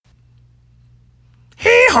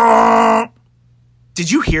Hee-haw! Did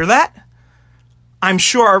you hear that? I'm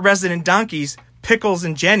sure our resident donkeys, Pickles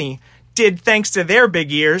and Jenny, did thanks to their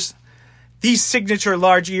big ears. These signature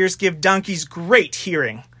large ears give donkeys great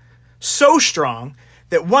hearing. So strong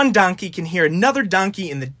that one donkey can hear another donkey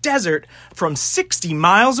in the desert from 60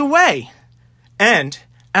 miles away. And,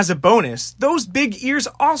 as a bonus, those big ears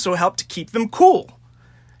also help to keep them cool.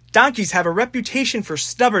 Donkeys have a reputation for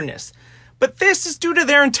stubbornness, but this is due to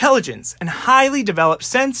their intelligence and highly developed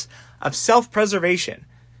sense of self-preservation.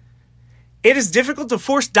 It is difficult to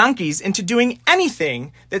force donkeys into doing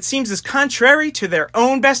anything that seems as contrary to their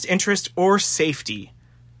own best interest or safety.